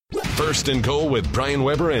First and Goal with Brian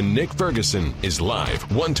Weber and Nick Ferguson is live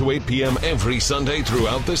 1 to 8 p.m. every Sunday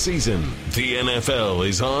throughout the season. The NFL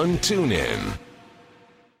is on TuneIn.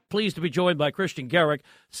 Pleased to be joined by Christian Garrick,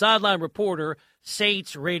 sideline reporter,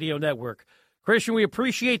 Saints Radio Network. Christian, we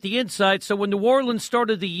appreciate the insight. So when New Orleans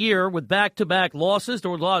started the year with back-to-back losses, there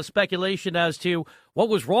was a lot of speculation as to what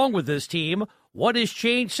was wrong with this team. What has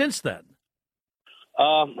changed since then?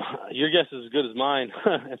 Your guess is as good as mine,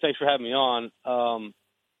 and thanks for having me on.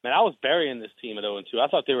 Man, I was burying this team at 0-2. I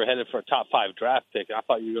thought they were headed for a top 5 draft pick, and I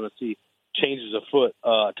thought you were going to see changes afoot,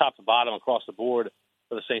 top to bottom across the board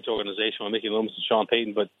for the Saints organization with Mickey Loomis and Sean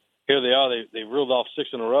Payton. But here they are. They reeled off 6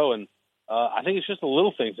 in a row, and I think it's just the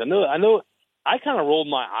little things. I know. I kind of rolled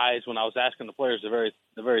my eyes when I was asking the players the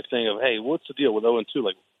very thing of, hey, what's the deal with 0-2?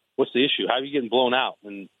 Like, what's the issue? How are you getting blown out?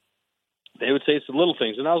 And they would say it's the little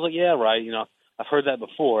things, and I was like, yeah, right. You know, I've heard that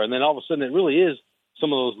before. And then all of a sudden, it really is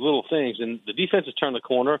some of those little things. And the defense has turned the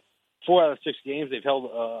corner. 4 out of 6 games, they've held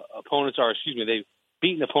they've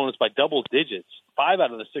beaten opponents by double digits. 5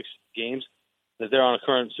 out of the 6 games that they're on a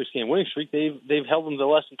current 6-game winning streak, they've held them to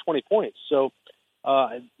less than 20 points. So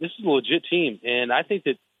this is a legit team. And I think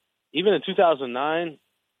that even in 2009,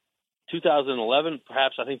 2011,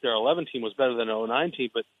 perhaps I think their 11 team was better than their 09 team,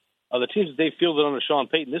 but the teams that they fielded under Sean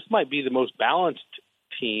Payton, this might be the most balanced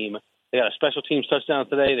team. They got a special teams touchdown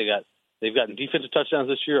today. They've gotten defensive touchdowns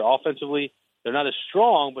this year. Offensively, they're not as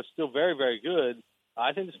strong, but still very, very good.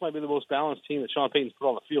 I think this might be the most balanced team that Sean Payton's put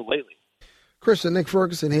on the field lately. Christian, Nick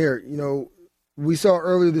Ferguson here. You know, we saw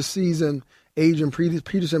earlier this season Adrian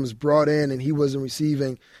Peterson was brought in and he wasn't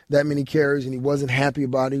receiving that many carries and he wasn't happy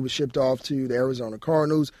about it. He was shipped off to the Arizona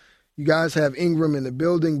Cardinals. You guys have Ingram in the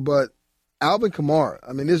building, but Alvin Kamara,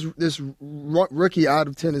 I mean, this rookie out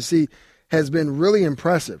of Tennessee has been really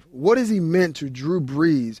impressive. What has he meant to Drew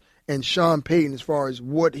Brees and Sean Payton as far as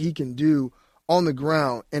what he can do on the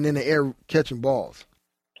ground and in the air catching balls?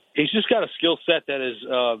 He's just got a skill set that is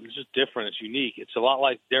just different. It's unique. It's a lot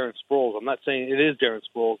like Darren Sproles. I'm not saying it is Darren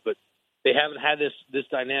Sproles, but they haven't had this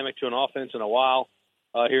dynamic to an offense in a while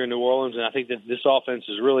here in New Orleans, and I think that this offense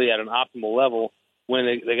is really at an optimal level when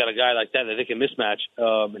they got a guy like that they can mismatch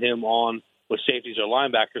him on with safeties or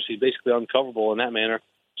linebackers. He's basically uncoverable in that manner.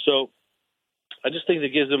 So I just think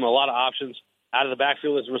that gives them a lot of options out of the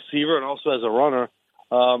backfield as a receiver and also as a runner.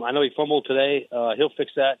 I know he fumbled today. He'll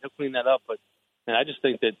fix that. He'll clean that up. But I just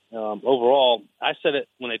think that overall, I said it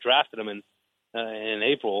when they drafted him in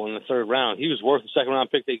April in the 3rd round. He was worth the 2nd-round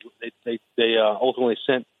pick they ultimately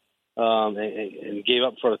sent and gave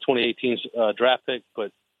up for the 2018 draft pick.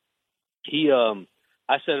 But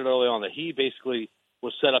I said it early on that he basically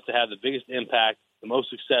was set up to have the biggest impact, the most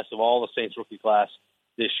success of all the Saints rookie class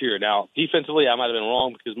this year. Now, defensively, I might have been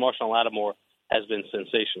wrong because Marshawn Lattimore has been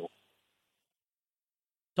sensational.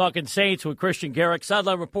 Talking Saints with Christian Garrick,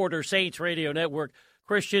 sideline reporter, Saints Radio Network.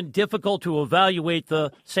 Christian, difficult to evaluate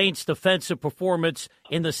the Saints' defensive performance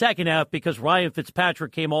in the second half because Ryan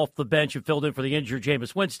Fitzpatrick came off the bench and filled in for the injured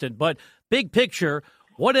Jameis Winston. But big picture,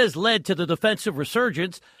 what has led to the defensive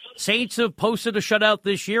resurgence? Saints have posted a shutout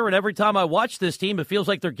this year, and every time I watch this team, it feels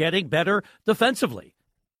like they're getting better defensively.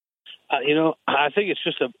 I think it's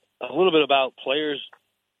just a little bit about players.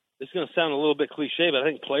 It's going to sound a little bit cliche, but I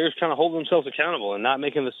think players kind of hold themselves accountable and not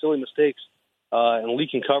making the silly mistakes and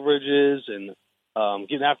leaking coverages and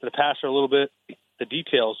getting after the passer a little bit. The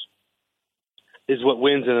details is what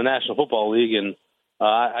wins in the National Football League, and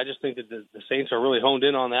I just think that the Saints are really honed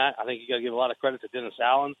in on that. I think you got to give a lot of credit to Dennis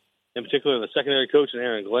Allen, in particular the secondary coach and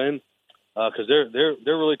Aaron Glenn, because they're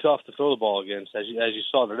really tough to throw the ball against, as you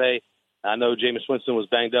saw today. I know Jameis Winston was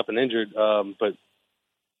banged up and injured, but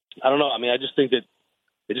I don't know. I mean, I just think that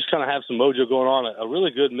they just kind of have some mojo going on, a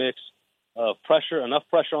really good mix of pressure, enough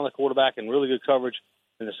pressure on the quarterback, and really good coverage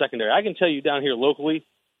in the secondary. I can tell you down here locally,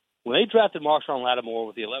 when they drafted Marshawn Lattimore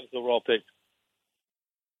with the 11th overall pick,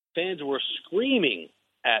 fans were screaming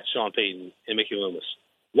at Sean Payton and Mickey Loomis.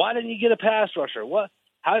 Why didn't you get a pass rusher? What?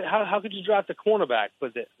 How could you draft a cornerback?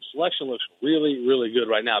 But the selection looks really, really good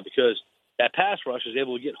right now because that pass rush is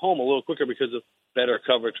able to get home a little quicker because of better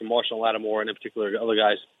coverage from Marshawn Lattimore and in particular other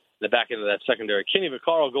guys in the back end of that secondary. Kenny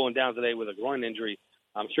Vaccaro going down today with a groin injury.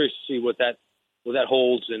 I'm curious to see what that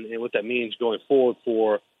holds and what that means going forward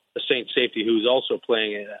for the Saints safety, who's also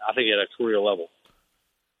playing, I think, at a career level.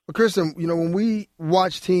 Well, Kristen, when we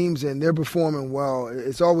watch teams and they're performing well,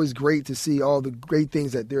 it's always great to see all the great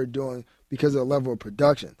things that they're doing because of the level of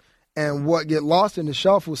production. And what get lost in the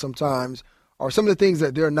shuffle sometimes are some of the things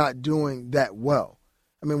that they're not doing that well.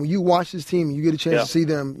 I mean, when you watch this team, you get a chance to see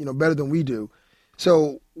them, better than we do.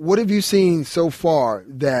 So what have you seen so far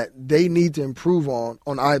that they need to improve on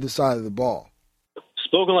either side of the ball?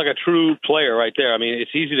 spoken like a true player right there. I mean,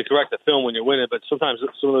 it's easy to correct the film when you're winning, but sometimes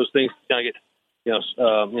some of those things kind of get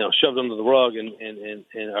shoved under the rug and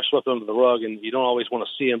are swept under the rug, and you don't always want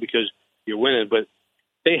to see them because you're winning. But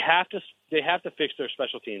they have to fix their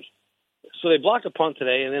special teams. So they blocked a punt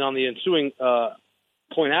today, and then on the ensuing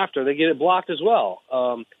point after, they get it blocked as well.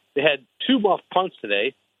 They had 2 muffed punts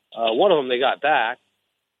today. One of them they got back.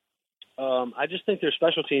 I just think their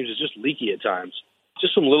special teams is just leaky at times.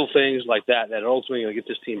 Just some little things like that are ultimately going to get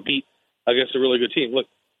this team beat against a really good team. Look,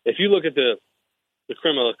 if you look at the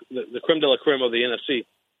creme de la creme of the NFC,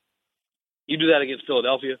 you do that against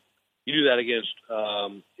Philadelphia, you do that against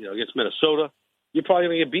Minnesota, you're probably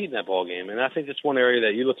going to get beat in that ball game. And I think that's one area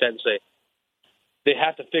that you look at and say they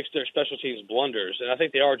have to fix their special teams blunders, and I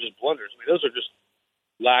think they are just blunders. I mean, those are just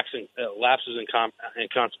lapses in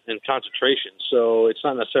concentration. So it's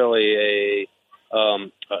not necessarily a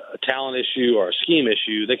talent issue or a scheme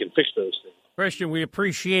issue. They can fix those things. Christian, we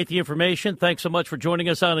appreciate the information. Thanks so much for joining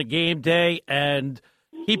us on a game day, and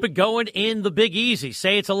keep it going in the Big Easy.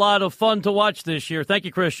 Say it's a lot of fun to watch this year. Thank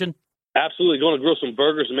you, Christian. Absolutely. Going to grill some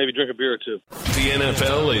burgers and maybe drink a beer or two. The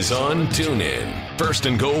NFL is on TuneIn. First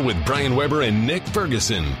and Goal with Brian Weber and Nick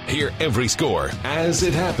Ferguson. Hear every score as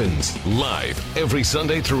it happens live every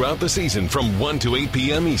Sunday throughout the season from 1 to 8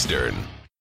 p.m. Eastern.